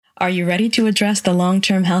Are you ready to address the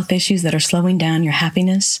long-term health issues that are slowing down your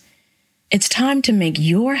happiness? It's time to make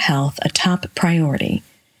your health a top priority.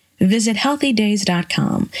 Visit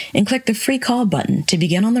healthydays.com and click the free call button to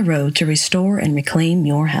begin on the road to restore and reclaim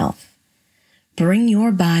your health. Bring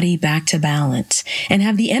your body back to balance and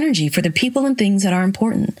have the energy for the people and things that are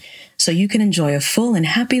important so you can enjoy a full and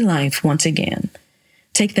happy life once again.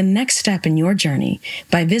 Take the next step in your journey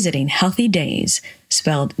by visiting Healthy Days,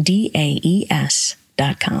 spelled DAES.com.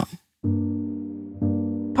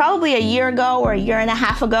 Probably a year ago or a year and a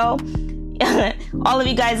half ago, all of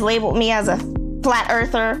you guys labeled me as a flat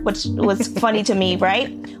earther, which was funny to me, right?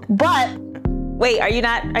 But wait, are you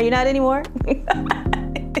not anymore?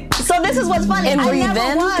 So this is what's funny. And were you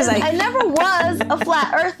then? I never was a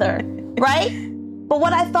flat earther, right? But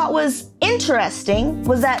what I thought was interesting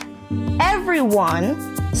was that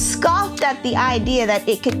everyone scoffed at the idea that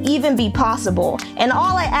it could even be possible. And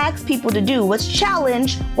all I asked people to do was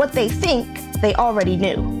challenge what they think they already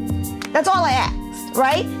knew. That's all I asked,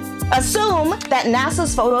 right? Assume that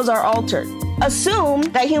NASA's photos are altered. Assume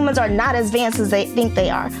that humans are not as advanced as they think they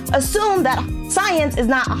are. Assume that science is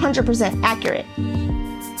not 100% accurate.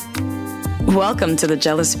 Welcome to The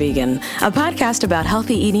Jealous Vegan, a podcast about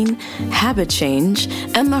healthy eating, habit change,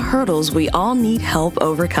 and the hurdles we all need help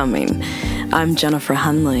overcoming. I'm Jennifer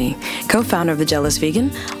Hunley, co-founder of The Jealous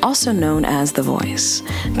Vegan, also known as The Voice.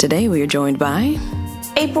 Today we are joined by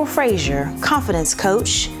April Frazier, confidence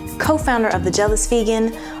coach, co-founder of The Jealous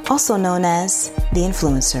Vegan, also known as The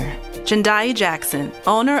Influencer. Jendai Jackson,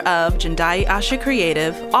 owner of Jendai Asha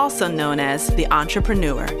Creative, also known as The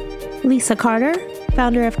Entrepreneur. Lisa Carter,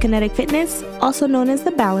 founder of Kinetic Fitness, also known as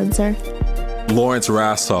The Balancer. Lawrence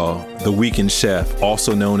Rassall, the weekend chef,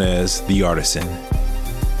 also known as The Artisan.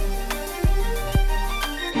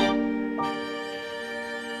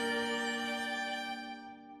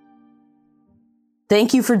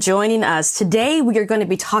 Thank you for joining us. Today, we are going to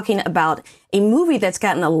be talking about a movie that's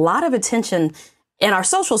gotten a lot of attention in our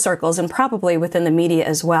social circles and probably within the media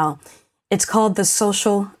as well. It's called The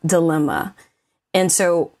Social Dilemma. And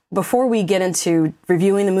so before we get into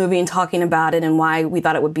reviewing the movie and talking about it and why we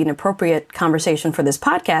thought it would be an appropriate conversation for this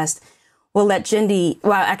podcast, we'll ask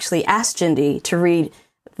Jendi to read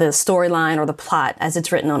the storyline or the plot as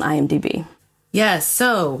it's written on IMDb. Yes,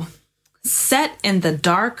 so set in the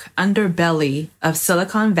dark underbelly of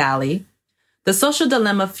Silicon Valley, The Social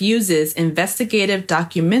Dilemma fuses investigative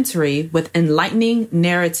documentary with enlightening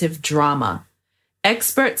narrative drama.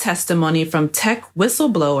 Expert testimony from tech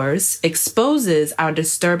whistleblowers exposes our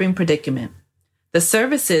disturbing predicament. The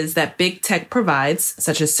services that big tech provides,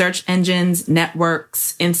 such as search engines,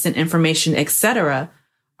 networks, instant information, etc.,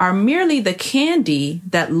 are merely the candy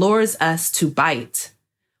that lures us to bite.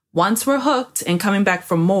 Once we're hooked and coming back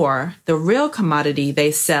for more, the real commodity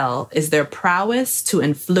they sell is their prowess to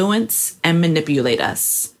influence and manipulate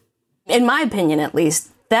us. In my opinion, at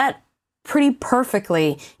least, that pretty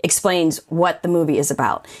perfectly explains what the movie is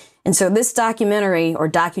about. And so this documentary or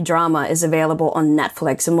docudrama is available on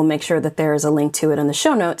Netflix, and we'll make sure that there is a link to it in the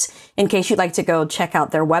show notes in case you'd like to go check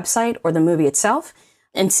out their website or the movie itself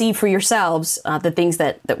and see for yourselves the things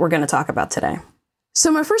that we're going to talk about today.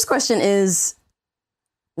 So my first question is,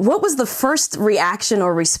 what was the first reaction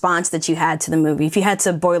or response that you had to the movie? If you had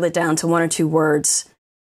to boil it down to one or two words.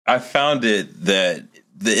 I found it that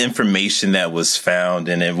the information that was found,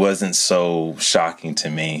 and it wasn't so shocking to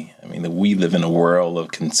me. I mean, we live in a world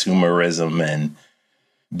of consumerism and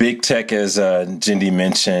big tech, as Jendi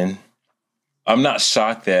mentioned. I'm not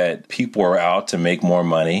shocked that people are out to make more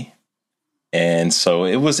money. And so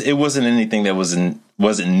it wasn't anything that wasn't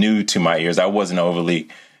new to my ears. I wasn't overly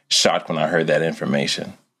shocked when I heard that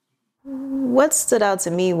information. What stood out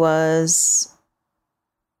to me was,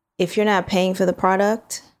 if you're not paying for the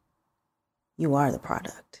product, you are the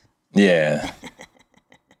product. Yeah.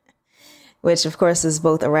 Which, of course, is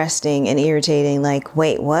both arresting and irritating. Like,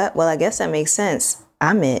 wait, what? Well, I guess that makes sense.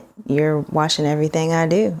 I'm it. You're watching everything I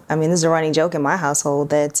do. I mean, this is a running joke in my household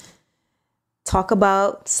that talk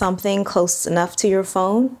about something close enough to your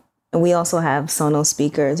phone. And we also have Sonos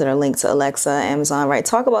speakers that are linked to Alexa, Amazon, right?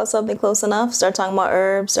 Talk about something close enough. Start talking about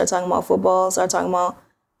herbs. Start talking about football. Start talking about,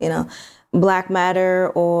 Black matter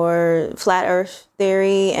or flat earth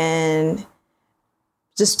theory, and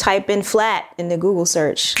just type in flat in the Google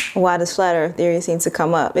search. Why does flat earth theory seem to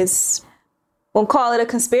come up? Won't call it a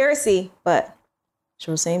conspiracy, but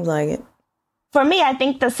sure seems like it. For me, I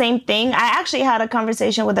think the same thing. I actually had a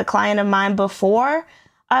conversation with a client of mine before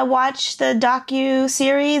I watched the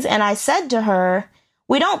docu-series, and I said to her,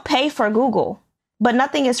 we don't pay for Google, but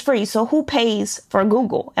nothing is free. So who pays for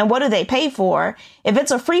Google? And what do they pay for? If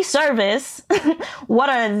it's a free service, what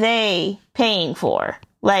are they paying for?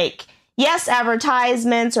 Like, yes,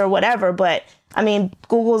 advertisements or whatever, but I mean,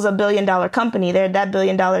 Google's $1 billion company. That $1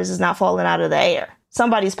 billion is not falling out of the air.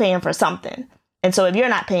 Somebody's paying for something. And so if you're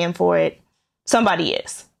not paying for it, somebody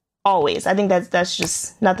is. Always. I think that's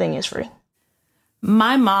just, nothing is free.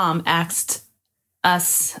 My mom asked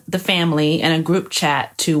us, the family, in a group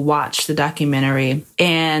chat to watch the documentary.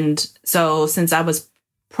 And so since I was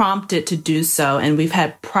prompted to do so, and we've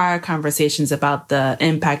had prior conversations about the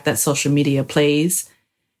impact that social media plays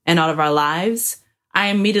in all of our lives, I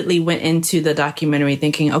immediately went into the documentary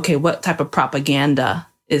thinking, okay, what type of propaganda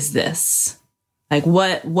is this? Like,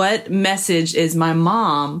 what message is my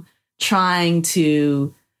mom trying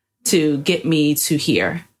to get me to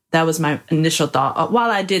hear? That was my initial thought.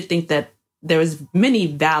 While I did think that there was many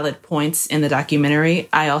valid points in the documentary,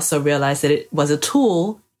 I also realized that it was a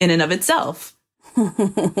tool in and of itself.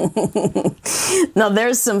 Now,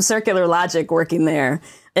 there's some circular logic working there,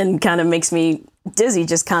 and kind of makes me dizzy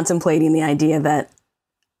just contemplating the idea that,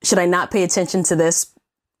 should I not pay attention to this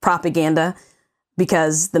propaganda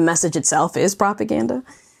because the message itself is propaganda?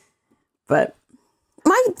 But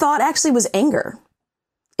my thought actually was anger.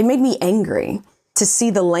 It made me angry to see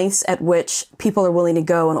the lengths at which people are willing to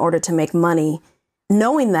go in order to make money,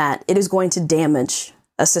 knowing that it is going to damage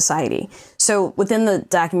a society. So within the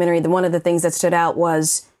documentary, one of the things that stood out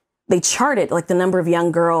was they charted like the number of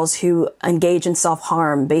young girls who engage in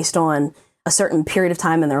self-harm based on a certain period of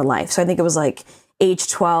time in their life. So I think it was like age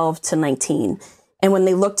 12 to 19. And when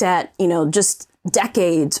they looked at, just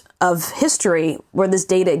decades of history where this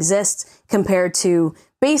data exists compared to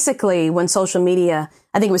basically when social media,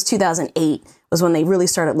 I think it was 2008, was when they really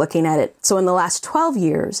started looking at it. So in the last 12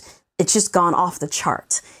 years, it's just gone off the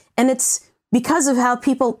chart. And it's because of how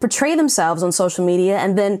people portray themselves on social media.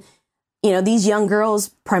 And then, these young girls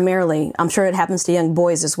primarily, I'm sure it happens to young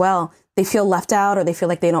boys as well, they feel left out or they feel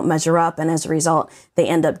like they don't measure up. And as a result, they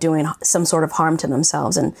end up doing some sort of harm to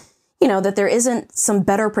themselves. And, that there isn't some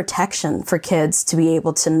better protection for kids to be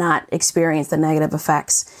able to not experience the negative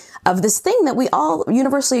effects of this thing that we all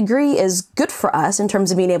universally agree is good for us in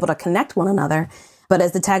terms of being able to connect one another. But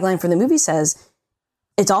as the tagline for the movie says,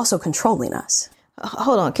 it's also controlling us.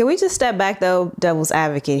 Hold on. Can we just step back, though, devil's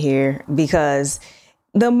advocate here? Because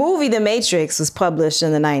the movie The Matrix was published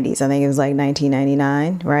in the 90s. I think it was like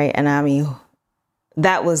 1999, right? And I mean,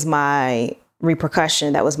 that was my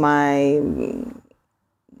repercussion. That was my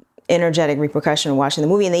energetic repercussion of watching the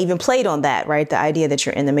movie. And they even played on that, right? The idea that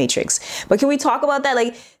you're in the Matrix. But can we talk about that?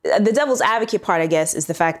 Like, the devil's advocate part, I guess, is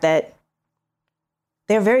the fact that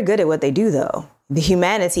they're very good at what they do, though. The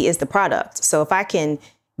humanity is the product. So if I can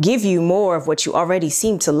give you more of what you already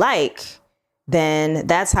seem to like, then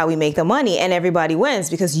that's how we make the money and everybody wins,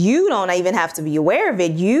 because you don't even have to be aware of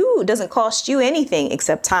it. It doesn't cost you anything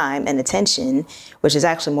except time and attention, which is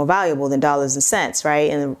actually more valuable than dollars and cents, right?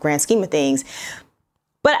 In the grand scheme of things.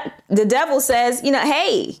 But the devil says,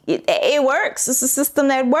 hey, it works. It's a system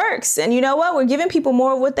that works. And you know what? We're giving people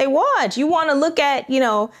more of what they want. You want to look at,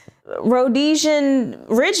 Rhodesian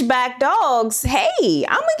Ridgeback dogs. Hey,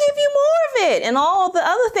 I'm going to give you more of it and all the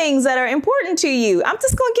other things that are important to you. I'm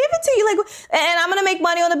just going to give it to you. And I'm going to make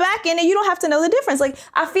money on the back end and you don't have to know the difference. Like,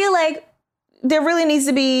 I feel like there really needs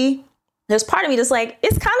to be, there's part of me that's like,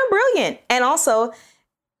 it's kind of brilliant. And also,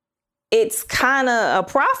 it's kind of a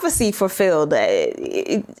prophecy fulfilled.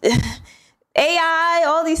 AI,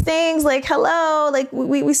 all these things, like, hello, like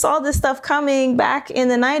we saw this stuff coming back in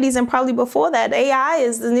the 90s and probably before that. AI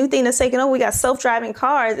is the new thing that's taken over. We got self-driving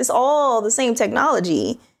cars. It's all the same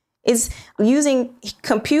technology. It's using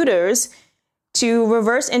computers to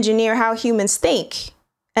reverse engineer how humans think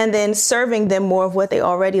and then serving them more of what they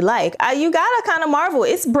already like. You gotta kind of marvel.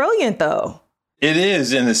 It's brilliant, though. It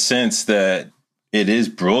is, in the sense that it is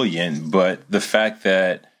brilliant, but the fact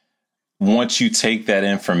that once you take that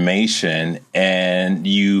information and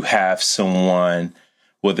you have someone,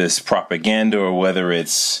 whether it's propaganda or whether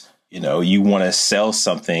it's, you want to sell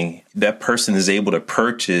something, that person is able to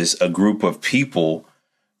purchase a group of people,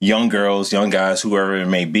 young girls, young guys, whoever it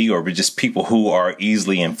may be, or just people who are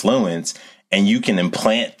easily influenced, and you can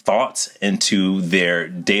implant thoughts into their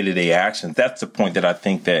day-to-day actions. That's the point that I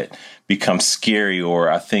think that becomes scary,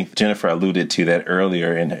 or I think Jennifer alluded to that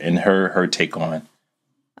earlier in her take on it.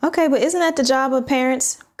 Okay, but isn't that the job of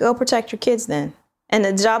parents? Go protect your kids then. And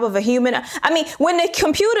the job of a human. I mean, when the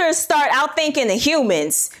computers start outthinking the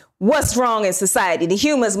humans, what's wrong in society? The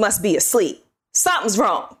humans must be asleep. Something's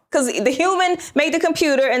wrong. Because the human made the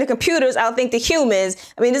computer and the computers outthink the humans.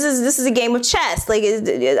 I mean, this is a game of chess. Like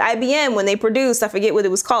IBM, when they produced, I forget what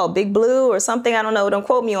it was called, Big Blue or something. I don't know. Don't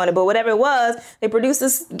quote me on it. But whatever it was, they produced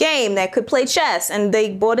this game that could play chess. And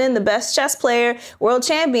they brought in the best chess player, world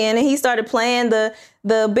champion. And he started playing the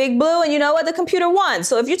Big Blue. And you know what? The computer won.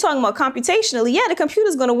 So if you're talking about computationally, yeah, the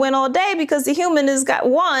computer's going to win all day because the human has got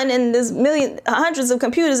one and there's hundreds of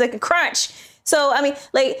computers that can crunch. So, I mean,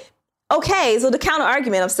 like, okay, so the counter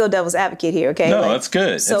argument, I'm still devil's advocate here, okay? No, like, that's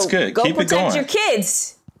good. So that's good. Go Keep it going. protect your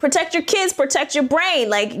kids. Protect your kids, protect your brain.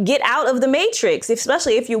 Like, get out of the matrix,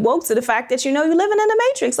 especially if you woke to the fact that, you know, you're living in the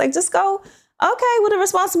matrix. Like, just go, okay, well, the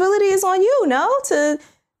responsibility is on you, no? To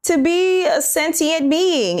be a sentient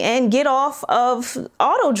being and get off of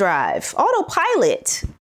autopilot.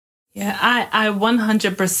 Yeah, I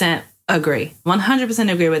 100% agree.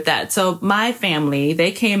 100% agree with that. So my family,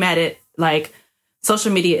 they came at it like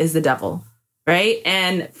social media is the devil, right?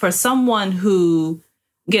 And for someone who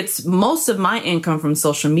gets most of my income from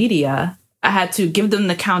social media, I had to give them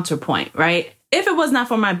the counterpoint, right? If it was not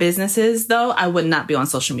for my businesses, though, I would not be on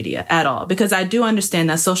social media at all, because I do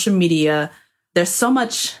understand that social media, there's so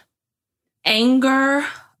much anger.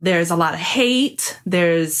 There's a lot of hate.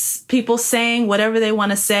 There's people saying whatever they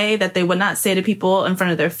want to say that they would not say to people in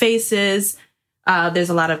front of their faces.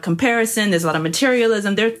 There's a lot of comparison. There's a lot of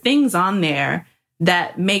materialism. There are things on there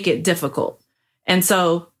that make it difficult. And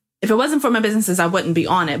so if it wasn't for my businesses, I wouldn't be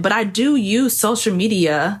on it. But I do use social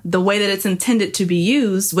media the way that it's intended to be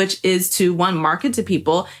used, which is to, one, market to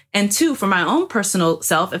people, and two, for my own personal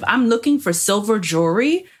self. If I'm looking for silver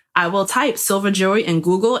jewelry, I will type silver jewelry in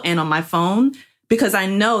Google and on my phone, because I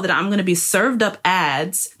know that I'm going to be served up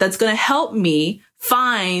ads that's going to help me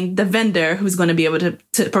find the vendor who's going to be able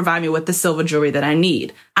to provide me with the silver jewelry that I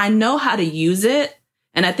need. I know how to use it.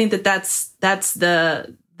 And I think that that's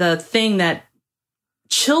the thing that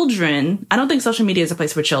children, I don't think social media is a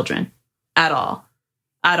place for children at all.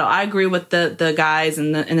 I agree with the guys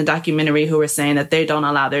in the documentary who were saying that they don't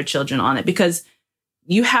allow their children on it, because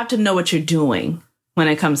you have to know what you're doing when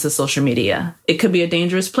it comes to social media. It could be a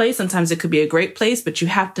dangerous place. Sometimes it could be a great place, but you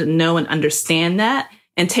have to know and understand that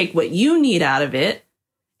and take what you need out of it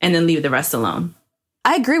and then leave the rest alone.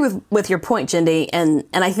 I agree with your point, Jindy, and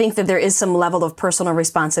I think that there is some level of personal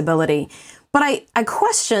responsibility. But I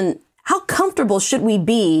question, how comfortable should we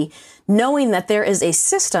be knowing that there is a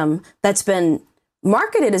system that's been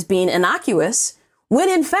marketed as being innocuous, when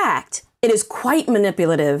in fact it is quite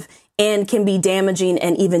manipulative and can be damaging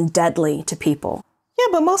and even deadly to people? Yeah,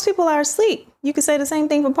 but most people are asleep. You could say the same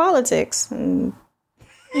thing for politics.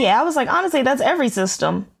 Yeah, I was like, honestly, that's every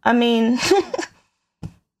system. I mean,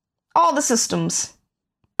 all the systems.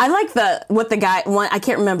 I like what the guy, I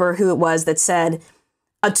can't remember who it was, that said,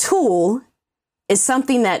 a tool is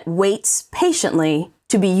something that waits patiently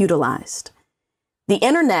to be utilized. The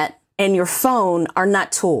internet and your phone are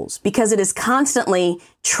not tools, because it is constantly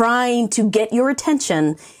trying to get your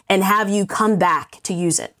attention and have you come back to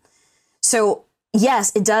use it. So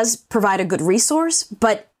yes, it does provide a good resource,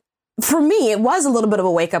 but for me, it was a little bit of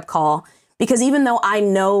a wake-up call, because even though I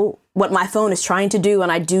know what my phone is trying to do,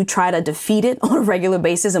 and I do try to defeat it on a regular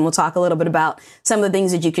basis, and we'll talk a little bit about some of the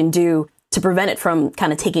things that you can do to prevent it from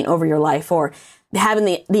kind of taking over your life or having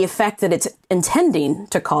the effect that it's intending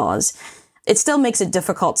to cause, it still makes it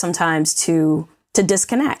difficult sometimes to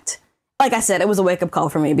disconnect. Like I said, it was a wake-up call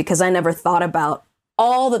for me, because I never thought about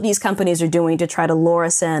all that these companies are doing to try to lure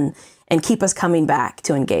us in and keep us coming back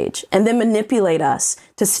to engage, and then manipulate us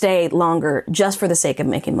to stay longer just for the sake of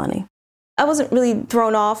making money. I wasn't really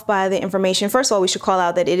thrown off by the information. First of all, we should call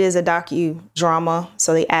out that it is a docudrama,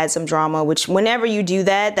 so they add some drama, which whenever you do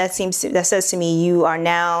that, that says to me you are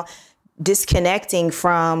now disconnecting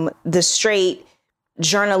from the straight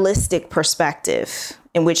journalistic perspective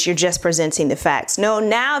in which you're just presenting the facts. No,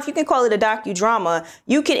 now if you can call it a docudrama,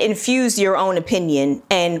 you can infuse your own opinion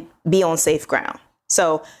and be on safe ground.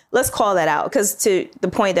 So let's call that out, because to the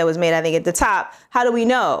point that was made, I think at the top, how do we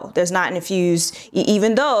know there's not infused,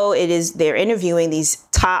 even though they're interviewing these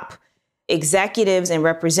top executives and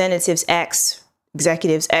representatives,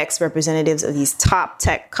 ex-representatives of these top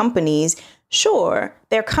tech companies? Sure,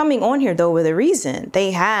 they're coming on here, though, with a reason.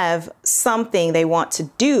 They have something they want to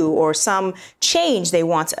do or some change they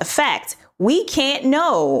want to affect. We can't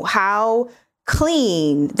know how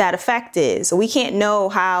clean that effect is. We can't know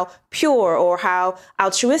how pure or how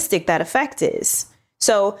altruistic that effect is.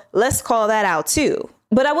 So let's call that out, too.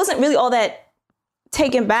 But I wasn't really all that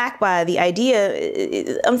taken back by the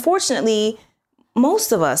idea. Unfortunately,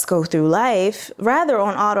 most of us go through life rather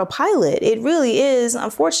on autopilot. It really is.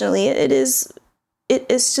 Unfortunately,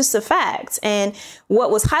 it's just a fact. And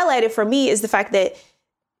what was highlighted for me is the fact that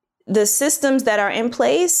the systems that are in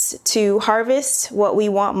place to harvest what we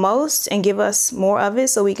want most and give us more of it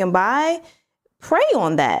so we can buy, prey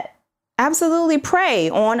on that. Absolutely prey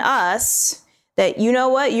on us that, you know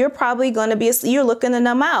what, you're probably going to be, you're looking to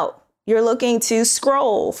numb out. You're looking to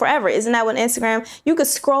scroll forever. Isn't that what Instagram, you could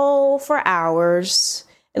scroll for hours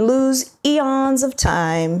and lose eons of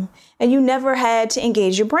time, and you never had to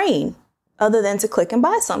engage your brain other than to click and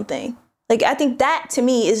buy something. Like, I think that to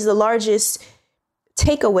me is the largest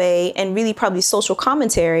takeaway and really probably social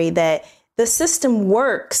commentary, that the system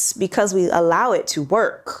works because we allow it to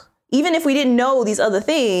work. Even if we didn't know these other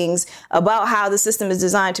things about how the system is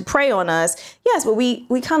designed to prey on us, yes, but we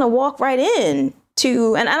kind of walk right in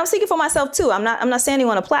to, and I'm speaking for myself too. I'm not standing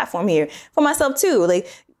on a platform here, for myself too. Like,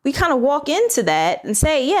 we kind of walk into that and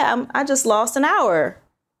say, yeah, I just lost an hour,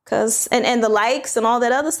 and the likes and all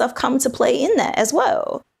that other stuff come to play in that as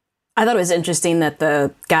well. I thought it was interesting that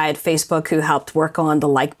the guy at Facebook who helped work on the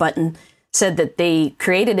like button said that they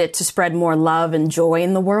created it to spread more love and joy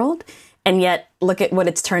in the world. And yet, look at what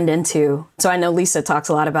it's turned into. So I know Lisa talks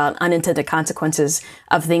a lot about unintended consequences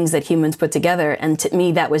of things that humans put together. And to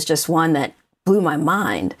me, that was just one that blew my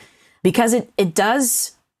mind, because it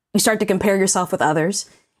does, you start to compare yourself with others.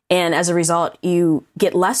 And as a result, you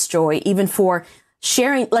get less joy even for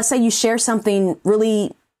sharing. Let's say you share something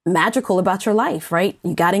really magical about your life, right?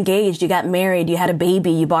 You got engaged, you got married, you had a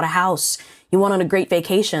baby, you bought a house, you went on a great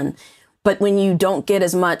vacation. But when you don't get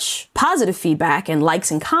as much positive feedback and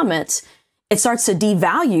likes and comments, it starts to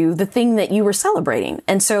devalue the thing that you were celebrating.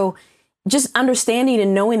 And so just understanding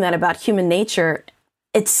and knowing that about human nature,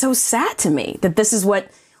 it's so sad to me that this is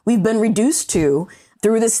what we've been reduced to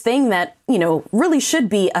through this thing that, you know, really should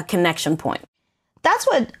be a connection point. That's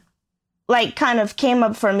what kind of came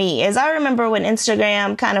up for me. Is I remember when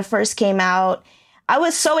Instagram kind of first came out, I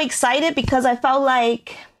was so excited because I felt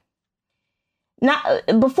like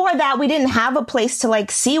before that, we didn't have a place to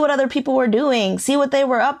see what other people were doing, see what they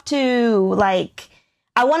were up to.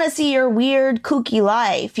 I want to see your weird, kooky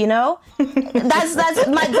life, you know? That's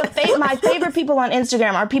my favorite people on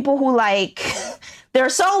Instagram are people who they're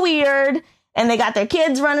so weird and they got their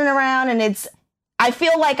kids running around, and I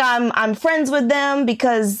feel like I'm friends with them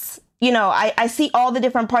because, you know, I see all the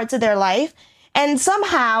different parts of their life. And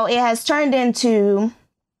somehow it has turned into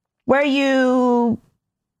where you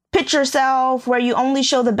pitch yourself, where you only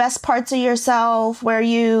show the best parts of yourself, where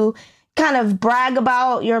you kind of brag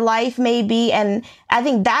about your life maybe. And I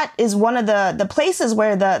think that is one of the places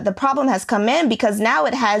where the problem has come in, because now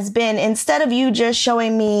it has been, instead of you just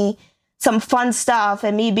showing me some fun stuff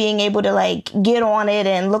and me being able to get on it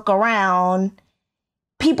and look around,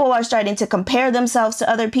 people are starting to compare themselves to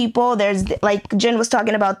other people. There's, like Jen was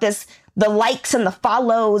talking about this, the likes and the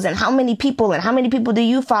follows and how many people do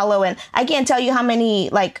you follow? And I can't tell you how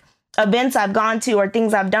many events I've gone to or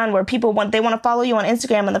things I've done where people want to follow you on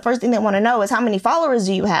Instagram, and the first thing they want to know is how many followers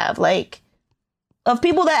do you have? Of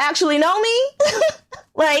people that actually know me?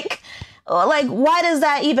 Why does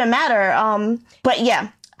that even matter? But yeah,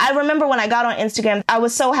 I remember when I got on Instagram, I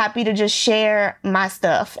was so happy to just share my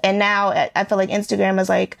stuff. And now I feel like Instagram is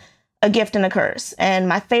a gift and a curse. And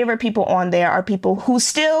my favorite people on there are people who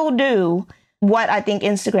still do what I think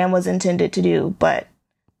Instagram was intended to do. But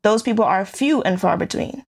those people are few and far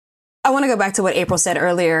between. I want to go back to what April said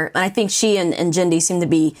earlier. And I think she and Jindy seem to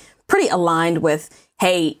be pretty aligned with,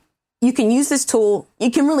 hey, you can use this tool. You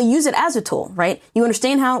can really use it as a tool, right? You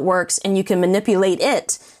understand how it works and you can manipulate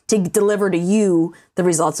it to deliver to you the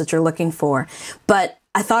results that you're looking for. But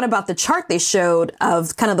I thought about the chart they showed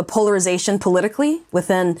of kind of the polarization politically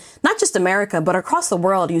within not just America, but across the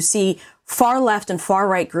world. You see far left and far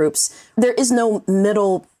right groups. There is no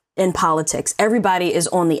middle in politics. Everybody is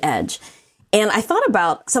on the edge. And I thought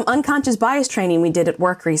about some unconscious bias training we did at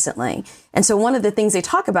work recently. And so one of the things they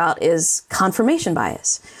talk about is confirmation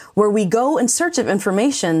bias, where we go in search of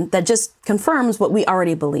information that just confirms what we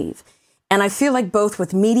already believe. And I feel like both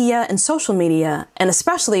with media and social media, and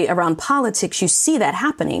especially around politics, you see that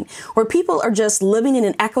happening, where people are just living in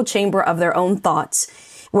an echo chamber of their own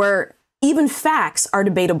thoughts, where even facts are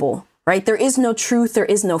debatable, right? There is no truth, there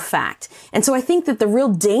is no fact. And so I think that the real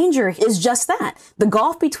danger is just that. The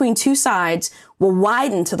gulf between two sides will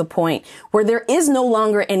widen to the point where there is no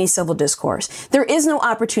longer any civil discourse. There is no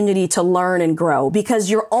opportunity to learn and grow, because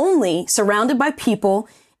you're only surrounded by people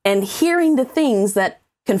and hearing the things that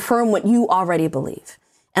confirm what you already believe.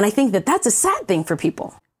 And I think that that's a sad thing for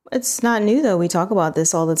people. It's not new, though. We talk about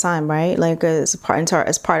this all the time, right? As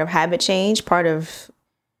part of habit change, part of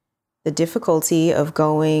the difficulty of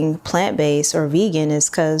going plant-based or vegan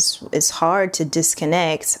is because it's hard to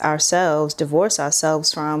disconnect ourselves, divorce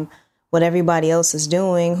ourselves from what everybody else is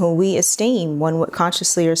doing, who we esteem, one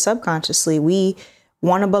consciously or subconsciously. We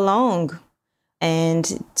want to belong.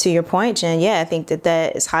 And to your point, Jen, yeah, I think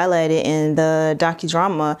that is highlighted in the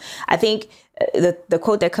docudrama. I think the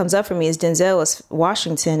quote that comes up for me is Denzel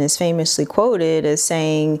Washington is famously quoted as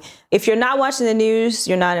saying, if you're not watching the news,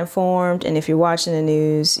 you're not informed. And if you're watching the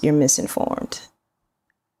news, you're misinformed.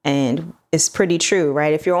 And it's pretty true,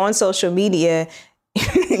 right? If you're on social media,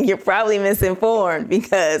 you're probably misinformed,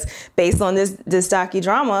 because based on this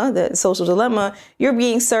docudrama, The Social Dilemma, you're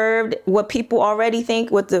being served what people already think,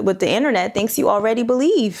 what the internet thinks you already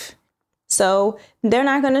believe. So they're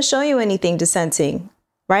not going to show you anything dissenting,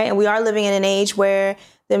 right? And we are living in an age where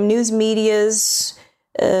the news media's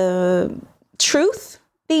truthiness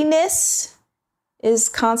is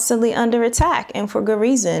constantly under attack, and for good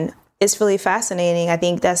reason. It's really fascinating. I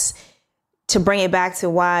think that's to bring it back to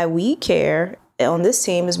why we care on this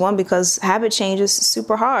team is, one, because habit change is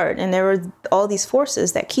super hard. And there are all these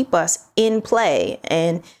forces that keep us in play.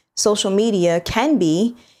 And social media can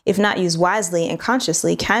be, if not used wisely and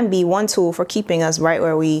consciously, can be one tool for keeping us right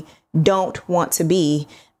where we don't want to be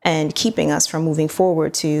and keeping us from moving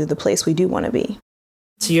forward to the place we do want to be.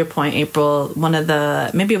 To your point, April, one of the,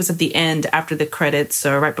 maybe it was at the end after the credits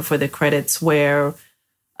or right before the credits, where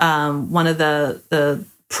one of the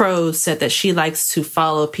pros said that she likes to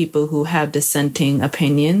follow people who have dissenting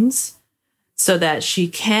opinions so that she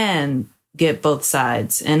can get both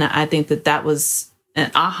sides. And I think that was an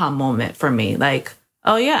aha moment for me. Like,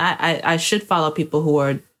 oh yeah, I should follow people who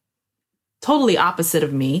are totally opposite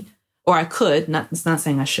of me, or I could, it's not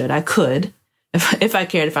saying I should, I could, if I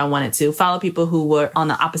cared, if I wanted to, follow people who were on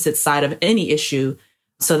the opposite side of any issue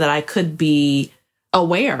so that I could be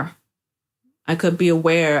aware. I could be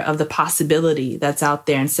aware of the possibility that's out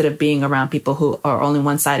there instead of being around people who are only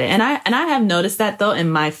one-sided. And I have noticed that, though, in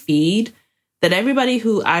my feed, that everybody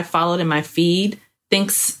who I followed in my feed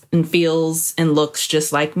thinks and feels and looks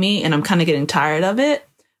just like me. And I'm kind of getting tired of it,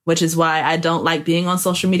 which is why I don't like being on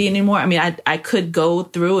social media anymore. I mean, I could go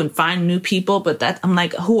through and find new people, but I'm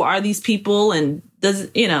like, who are these people? And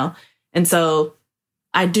and so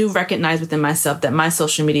I do recognize within myself that my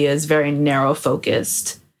social media is very narrow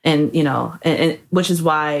focused. And, and which is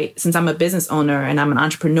why, since I'm a business owner and I'm an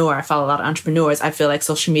entrepreneur, I follow a lot of entrepreneurs. I feel like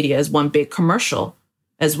social media is one big commercial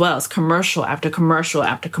as well. It's commercial after commercial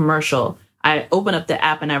after commercial. I open up the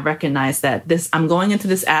app and I recognize that I'm going into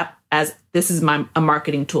this app as this is a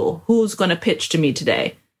marketing tool. Who's going to pitch to me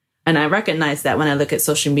today? And I recognize that when I look at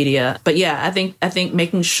social media. But yeah, I think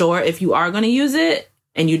making sure if you are going to use it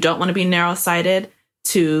and you don't want to be narrow-sighted,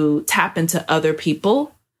 to tap into other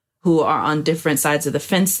people who are on different sides of the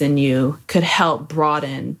fence than you could help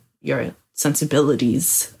broaden your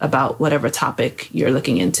sensibilities about whatever topic you're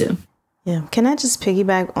looking into. Yeah. Can I just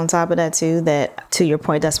piggyback on top of that too, that to your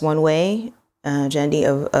point, that's one way, Jendi,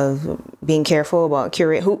 of being careful about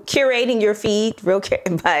curating your feed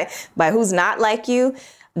by who's not like you.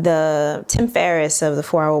 The Tim Ferriss of the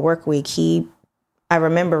 4-Hour Workweek, I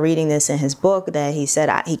remember reading this in his book that he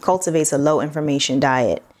said he cultivates a low information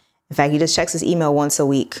diet. In fact, he just checks his email once a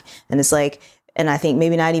week. And it's like, and I think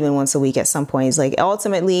maybe not even once a week at some point. He's like,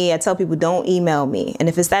 ultimately, I tell people, don't email me. And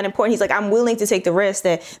if it's that important, he's like, I'm willing to take the risk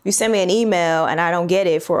that if you send me an email and I don't get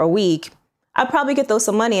it for a week, I probably could throw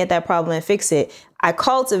some money at that problem and fix it. I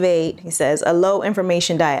cultivate, he says, a low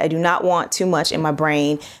information diet. I do not want too much in my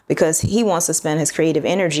brain, because he wants to spend his creative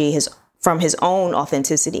energy from his own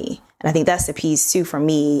authenticity. And I think that's the piece too for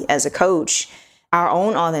me as a coach. Our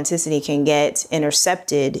own authenticity can get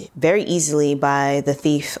intercepted very easily by the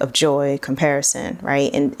thief of joy, comparison,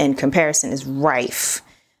 right? And comparison is rife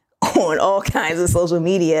on all kinds of social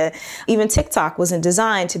media. Even TikTok wasn't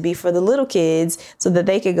designed to be for the little kids so that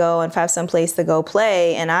they could go and have some place to go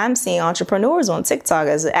play. And I'm seeing entrepreneurs on TikTok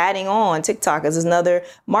adding on TikTok as another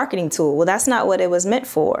marketing tool. Well, that's not what it was meant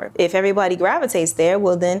for. If everybody gravitates there,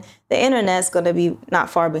 well, then the internet's going to be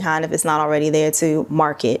not far behind if it's not already there to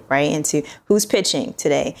market, right? And to who's pitching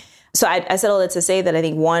today. So I said all that to say that I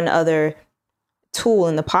think one other tool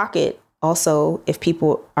in the pocket, also, if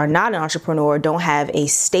people are not an entrepreneur, don't have a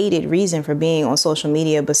stated reason for being on social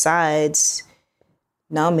media besides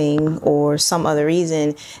numbing or some other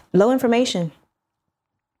reason, low information,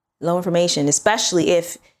 especially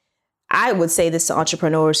if I would say this to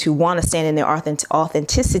entrepreneurs who want to stand in their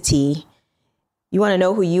authenticity. You want to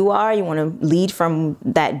know who you are, you want to lead from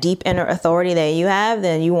that deep inner authority that you have,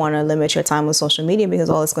 then you want to limit your time on social media,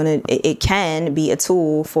 because all it can be a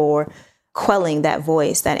tool for quelling that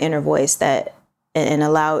voice, that inner voice it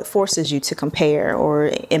forces you to compare or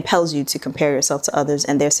impels you to compare yourself to others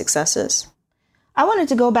and their successes. I wanted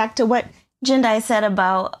to go back to what Jindai said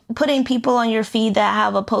about putting people on your feed that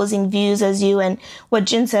have opposing views as you, and what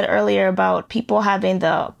Jen said earlier about people having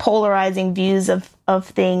the polarizing views of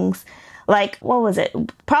things. Like, what was it?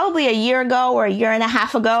 Probably a year ago or a year and a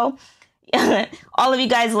half ago, all of you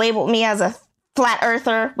guys labeled me as a flat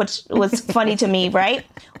earther, which was funny to me, right?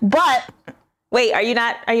 But wait, are you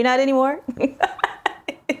not anymore?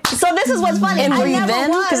 So this is what's funny. And were you I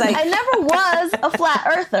then? never was a flat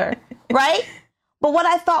earther, right? But what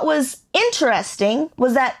I thought was interesting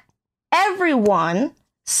was that everyone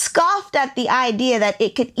scoffed at the idea that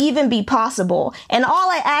it could even be possible. And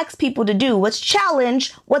all I asked people to do was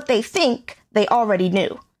challenge what they think they already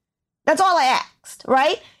knew. That's all I asked,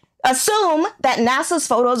 right? Assume that NASA's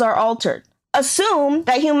photos are altered. Assume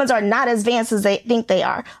that humans are not as advanced as they think they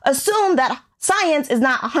are. Assume that science is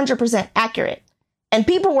not 100% accurate. And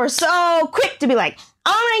people were so quick to be like,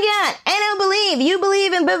 oh my God, I don't believe, you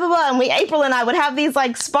believe in blah, blah, blah. And April and I would have these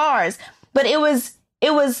like spars. But it was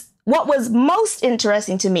what was most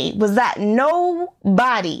interesting to me was that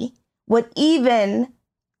nobody would even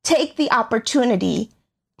take the opportunity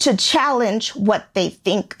to challenge what they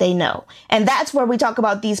think they know. And that's where we talk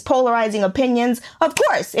about these polarizing opinions. Of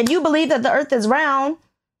course, if you believe that the earth is round,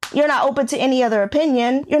 you're not open to any other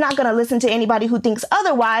opinion. You're not going to listen to anybody who thinks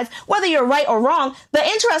otherwise, whether you're right or wrong. The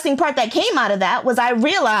interesting part that came out of that was I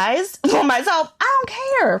realized for myself, I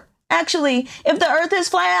don't care. Actually, if the earth is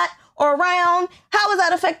flat or round, how has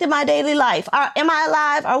that affected my daily life? Am I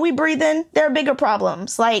alive? Are we breathing? There are bigger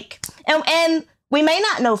problems. And we may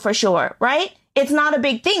not know for sure, right? It's not a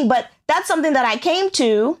big thing, but that's something that I came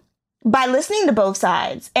to by listening to both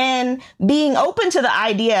sides and being open to the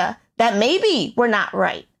idea that maybe we're not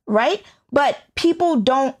right? But people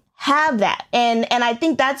don't have that. And I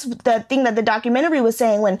think that's the thing that the documentary was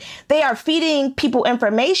saying. When they are feeding people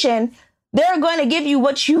information, they're going to give you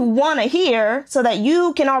what you want to hear so that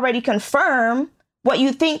you can already confirm what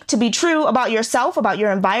you think to be true about yourself, about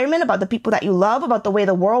your environment, about the people that you love, about the way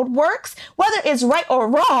the world works. Whether it's right or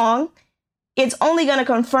wrong, it's only going to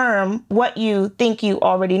confirm what you think you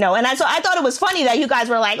already know. And so I thought it was funny that you guys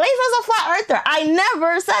were like, Lisa's a flat earther. I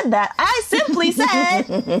never said that. I simply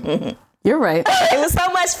said... You're right. It was so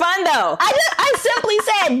much fun, though. I simply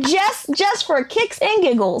said, just for kicks and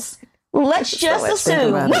giggles, let's just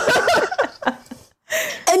assume.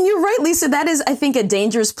 And you're right, Lisa. That is, I think, a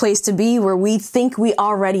dangerous place to be, where we think we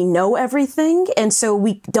already know everything. And so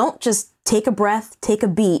we don't just take a breath, take a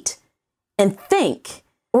beat, and think,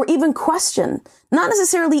 or even question, not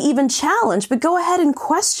necessarily even challenge, but go ahead and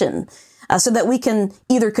question so that we can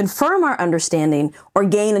either confirm our understanding or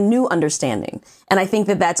gain a new understanding. And I think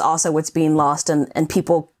that that's also what's being lost, and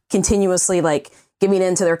people continuously like giving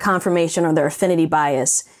into their confirmation or their affinity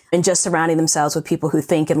bias and just surrounding themselves with people who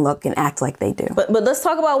think and look and act like they do. But let's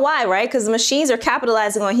talk about why, right? Because the machines are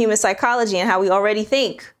capitalizing on human psychology and how we already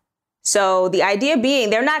think. So the idea being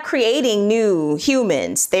they're not creating new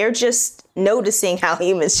humans. They're just noticing how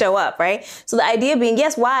humans show up, right? So the idea being,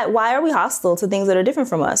 yes, why are we hostile to things that are different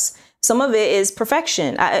from us? Some of it is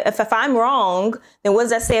perfection. If I'm wrong, then what does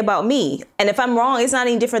that say about me? And if I'm wrong, it's not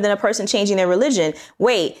any different than a person changing their religion.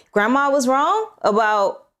 Wait, grandma was wrong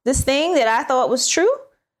about this thing that I thought was true?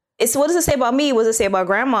 What does it say about me? What does it say about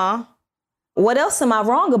grandma? What else am I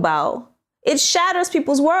wrong about? It shatters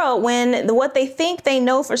people's world when what they think they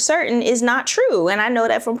know for certain is not true. And I know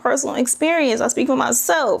that from personal experience. I speak for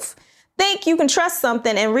myself. Think you can trust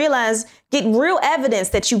something and realize, get real evidence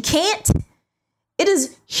that you can't. It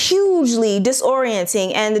is hugely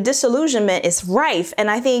disorienting, and the disillusionment is rife.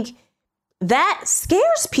 And I think that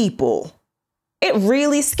scares people. It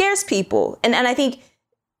really scares people. And I think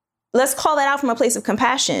let's call that out from a place of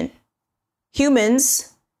compassion.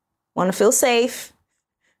 Humans want to feel safe.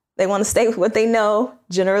 They want to stay with what they know,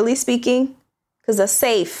 generally speaking, because they're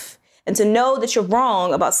safe. And to know that you're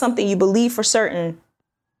wrong about something you believe for certain,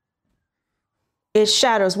 it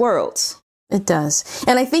shatters worlds. It does.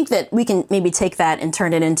 And I think that we can maybe take that and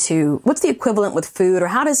turn it into what's the equivalent with food, or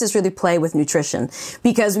how does this really play with nutrition?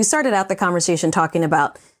 Because we started out the conversation talking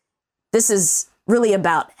about this is really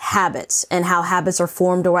about habits and how habits are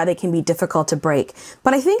formed or why they can be difficult to break.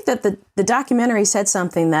 But I think that the documentary said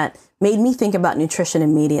something that made me think about nutrition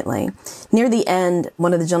immediately. Near the end,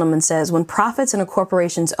 one of the gentlemen says, when profits and a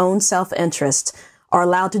corporation's own self-interest are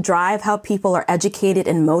allowed to drive how people are educated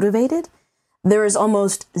and motivated, there is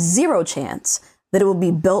almost zero chance that it will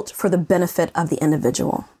be built for the benefit of the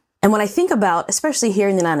individual. And when I think about, especially here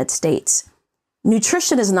in the United States,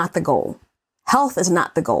 nutrition is not the goal. Health is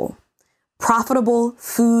not the goal. Profitable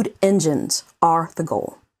food engines are the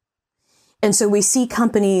goal. And so we see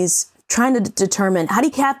companies trying to determine, how do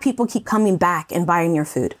you have people keep coming back and buying your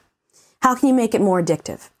food? How can you make it more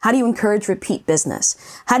addictive? How do you encourage repeat business?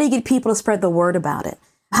 How do you get people to spread the word about it?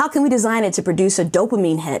 How can we design it to produce a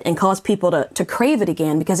dopamine hit and cause people to crave it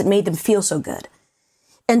again because it made them feel so good?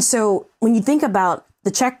 And so when you think about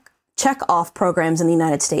the check off programs in the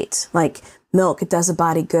United States, like milk, it does a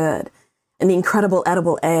body good, and the incredible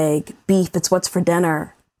edible egg, beef, it's what's for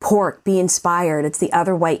dinner, pork, be inspired, it's the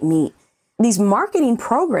other white meat. These marketing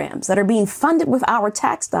programs that are being funded with our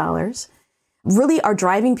tax dollars really are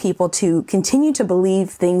driving people to continue to believe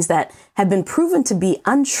things that have been proven to be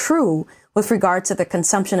untrue with regard to the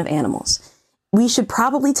consumption of animals. We should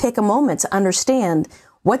probably take a moment to understand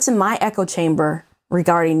what's in my echo chamber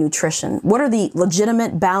regarding nutrition. What are the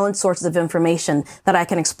legitimate, balanced sources of information that I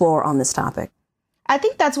can explore on this topic? I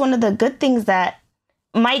think that's one of the good things that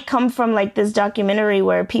might come from like this documentary,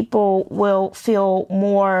 where people will feel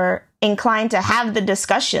more inclined to have the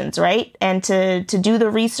discussions, right? And to do the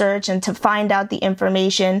research and to find out the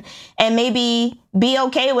information and maybe be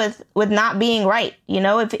okay with not being right. You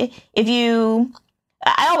know, if you,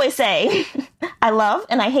 I always say I love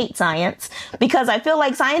and I hate science, because I feel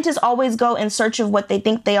like scientists always go in search of what they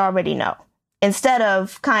think they already know, instead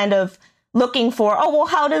of kind of looking for, oh, well,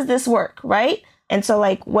 how does this work? Right. And so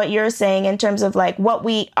like what you're saying in terms of like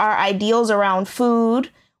our ideals around food,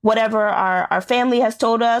 whatever our family has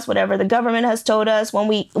told us, whatever the government has told us, when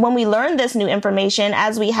we learn this new information,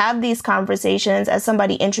 as we have these conversations, as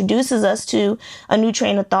somebody introduces us to a new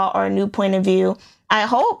train of thought or a new point of view, I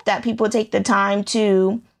hope that people take the time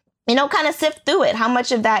to, you know, kind of sift through it. How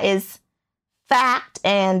much of that is fact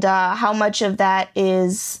and how much of that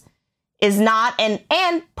is not.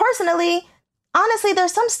 And personally, honestly,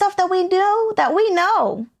 there's some stuff that we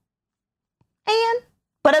know.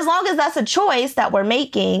 But as long as that's a choice that we're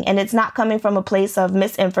making and it's not coming from a place of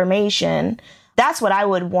misinformation, that's what I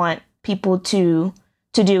would want people to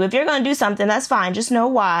do. If you're going to do something, that's fine. Just know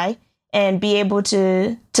why and be able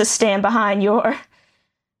to stand behind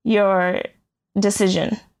your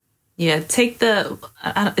decision. Yeah, take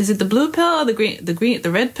is it the blue pill or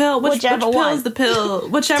the red pill? Which pill is the pill?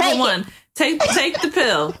 Whichever one. Take the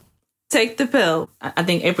pill. Take the pill. I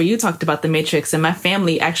think, April, you talked about the Matrix, and my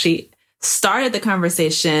family actually started the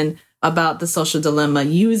conversation about the social dilemma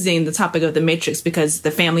using the topic of the Matrix, because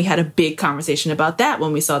the family had a big conversation about that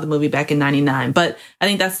when we saw the movie back in 1999. But I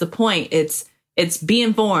think that's the point. It's be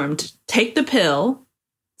informed, take the pill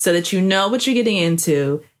so that you know what you're getting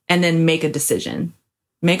into, and then make a decision.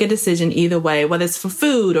 Make a decision either way, whether it's for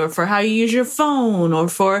food or for how you use your phone or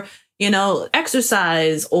for,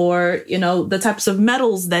 exercise or, the types of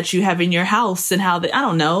metals that you have in your house and how I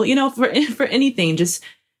don't know, for anything, just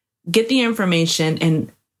get the information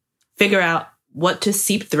and figure out what to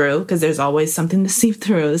seep through, because there's always something to seep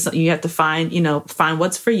through. So you have to find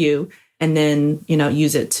what's for you and then,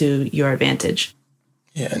 use it to your advantage.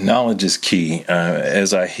 Yeah, knowledge is key.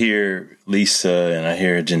 As I hear Lisa and I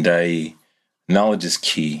hear Jendai, knowledge is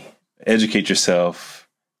key. Educate yourself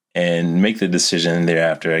and make the decision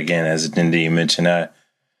thereafter. Again, as Jendai mentioned,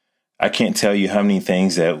 I can't tell you how many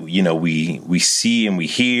things that, we see and we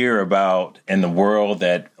hear about in the world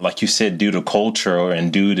that, like you said, due to culture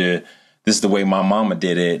and due to this is the way my mama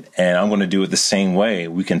did it, and I'm going to do it the same way.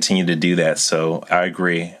 We continue to do that. So I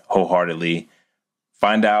agree wholeheartedly.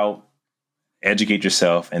 Find out, educate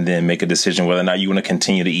yourself, and then make a decision whether or not you want to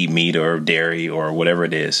continue to eat meat or dairy or whatever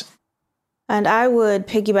it is. And I would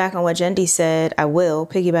piggyback on what Jendai said. I will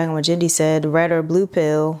piggyback on what Jendai said, red or blue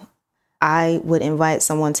pill. I would invite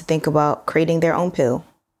someone to think about creating their own pill,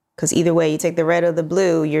 because either way, you take the red or the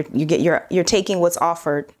blue, you're taking what's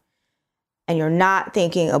offered, and you're not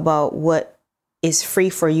thinking about what is free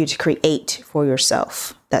for you to create for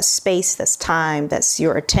yourself. That's space, that's time, that's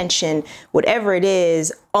your attention, whatever it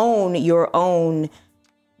is. Own your own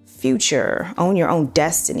future, own your own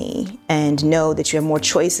destiny, and know that you have more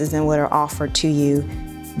choices than what are offered to you.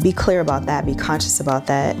 Be clear about that. Be conscious about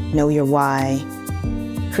that. Know your why.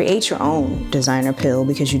 Create your own designer pill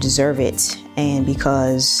because you deserve it, and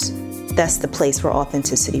because that's the place where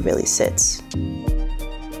authenticity really sits.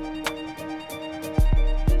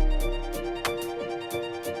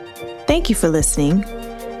 Thank you for listening.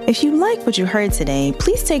 If you like what you heard today,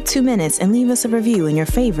 please take 2 minutes and leave us a review in your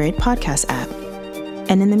favorite podcast app.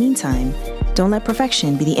 And in the meantime, don't let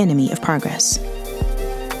perfection be the enemy of progress.